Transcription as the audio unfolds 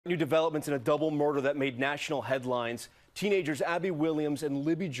New developments in a double murder that made national headlines. Teenagers Abby Williams and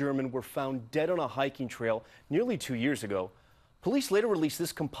Libby German were found dead on a hiking trail nearly 2 years ago. Police later released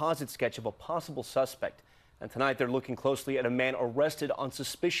this composite sketch of a possible suspect. And tonight they're looking closely at a man arrested on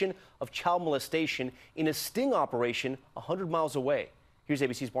suspicion of child molestation in a sting operation 100 miles away. Here's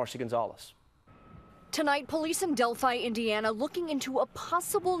ABC's Marcy Gonzalez. Tonight, police in Delphi, Indiana, looking into a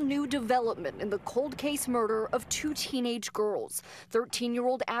possible new development in the cold case murder of two teenage girls.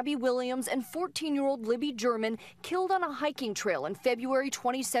 13-year-old Abby Williams and 14-year-old Libby German killed on a hiking trail in February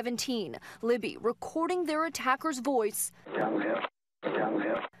 2017. Libby recording their attacker's voice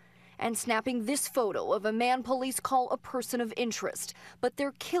and snapping this photo of a man police call a person of interest. But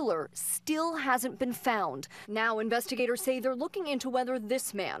their killer still hasn't been found. Now investigators say they're looking into whether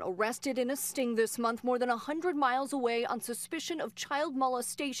this man, arrested in a sting this month more than 100 miles away on suspicion of child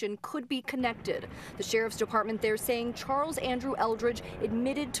molestation, could be connected. The sheriff's department there saying Charles Andrew Eldridge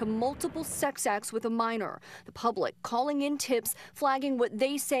admitted to multiple sex acts with a minor. The public calling in tips, flagging what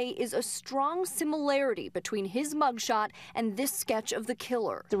they say is a strong similarity between his mugshot and this sketch of the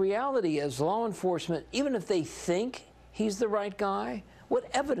killer. The reality is law enforcement, even if they think he's the right guy, what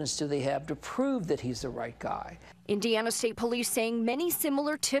evidence do they have to prove that he's the right guy? Indiana State Police saying many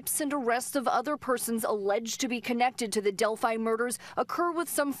similar tips and arrests of other persons alleged to be connected to the Delphi murders occur with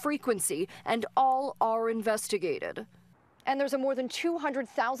some frequency, and all are investigated. And there's a more than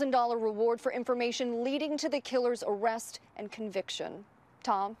 $200,000 reward for information leading to the killer's arrest and conviction.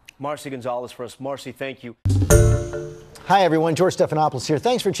 Tom? Marcy Gonzalez for us. Marcy, thank you. Hi everyone, George Stephanopoulos here.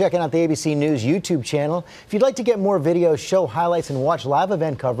 Thanks for checking out the ABC News YouTube channel. If you'd like to get more videos, show highlights, and watch live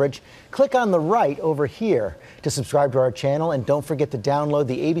event coverage, click on the right over here to subscribe to our channel, and don't forget to download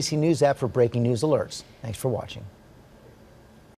the ABC News app for breaking news alerts. Thanks for watching.